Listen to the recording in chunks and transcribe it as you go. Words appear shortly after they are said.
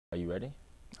Are you ready?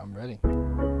 I'm ready. I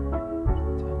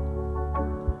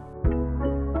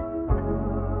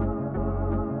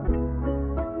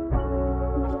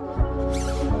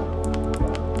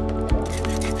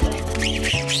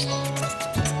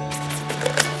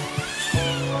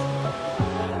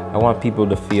want people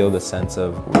to feel the sense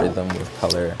of rhythm with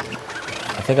color.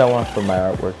 I think I want for my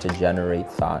artwork to generate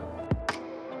thought.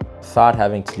 Thought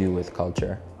having to do with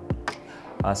culture.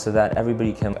 So that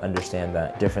everybody can understand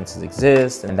that differences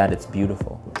exist and that it's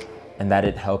beautiful and that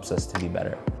it helps us to be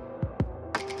better.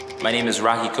 My name is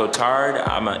Rocky Cotard.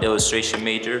 I'm an illustration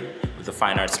major with a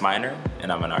fine arts minor,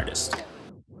 and I'm an artist.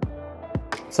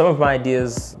 Some of my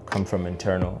ideas come from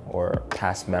internal or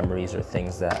past memories or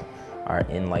things that are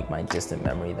in like my distant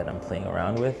memory that I'm playing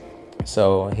around with.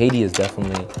 So Haiti is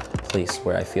definitely a place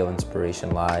where I feel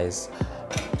inspiration lies.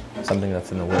 Something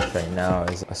that's in the works right now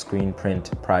is a screen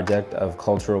print project of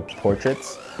cultural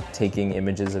portraits, taking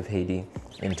images of Haiti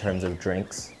in terms of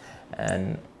drinks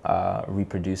and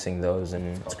reproducing those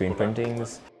in screen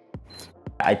printings.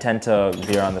 I tend to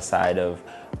veer on the side of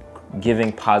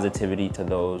giving positivity to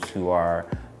those who are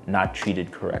not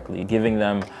treated correctly, giving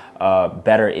them a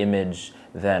better image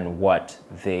than what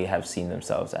they have seen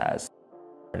themselves as.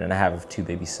 And I have two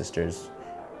baby sisters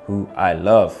who I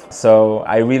love. So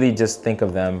I really just think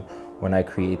of them when I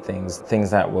create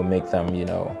things that will make them, you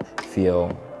know,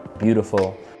 feel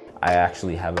beautiful. I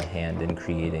actually have a hand in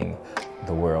creating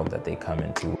the world that they come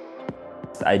into.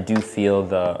 I do feel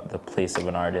the place of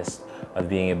an artist, of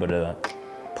being able to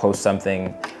post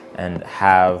something and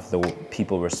have the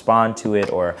people respond to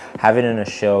it, or have it in a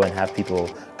show and have people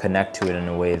connect to it in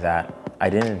a way that I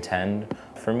didn't intend.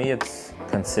 For me, it's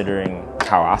considering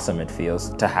how awesome it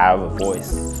feels to have a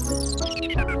voice.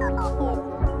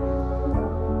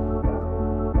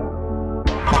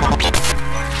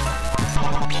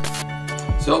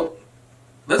 So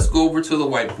let's go over to the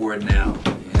whiteboard now,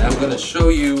 and I'm going to show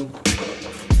you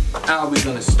how we're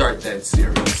going to start that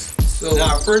series. So in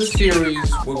our first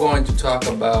series, we're going to talk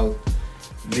about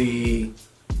the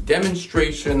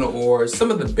demonstration or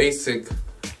some of the basic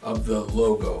of the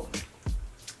logo.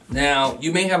 Now,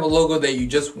 you may have a logo that you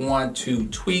just want to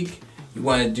tweak, you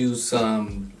want to do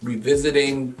some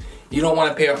revisiting, you don't want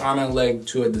to pay an arm and a leg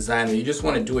to a designer, you just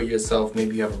want to do it yourself.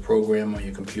 Maybe you have a program on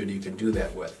your computer you can do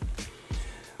that with.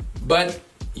 But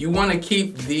you want to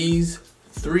keep these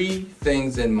three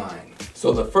things in mind.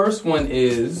 So the first one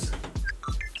is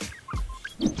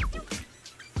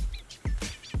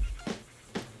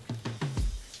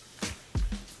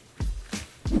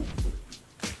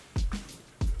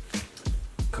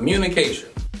communication.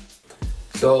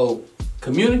 So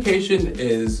communication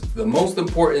is the most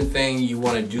important thing you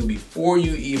want to do before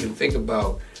you even think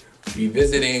about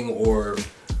revisiting or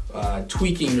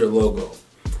tweaking your logo.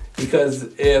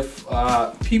 Because if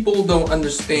people don't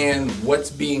understand what's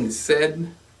being said,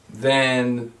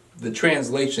 then the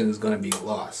translation is going to be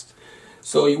lost.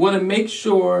 So you want to make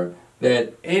sure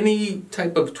that any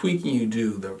type of tweaking you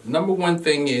do, the number one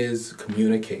thing is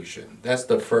communication. That's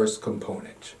the first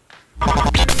component.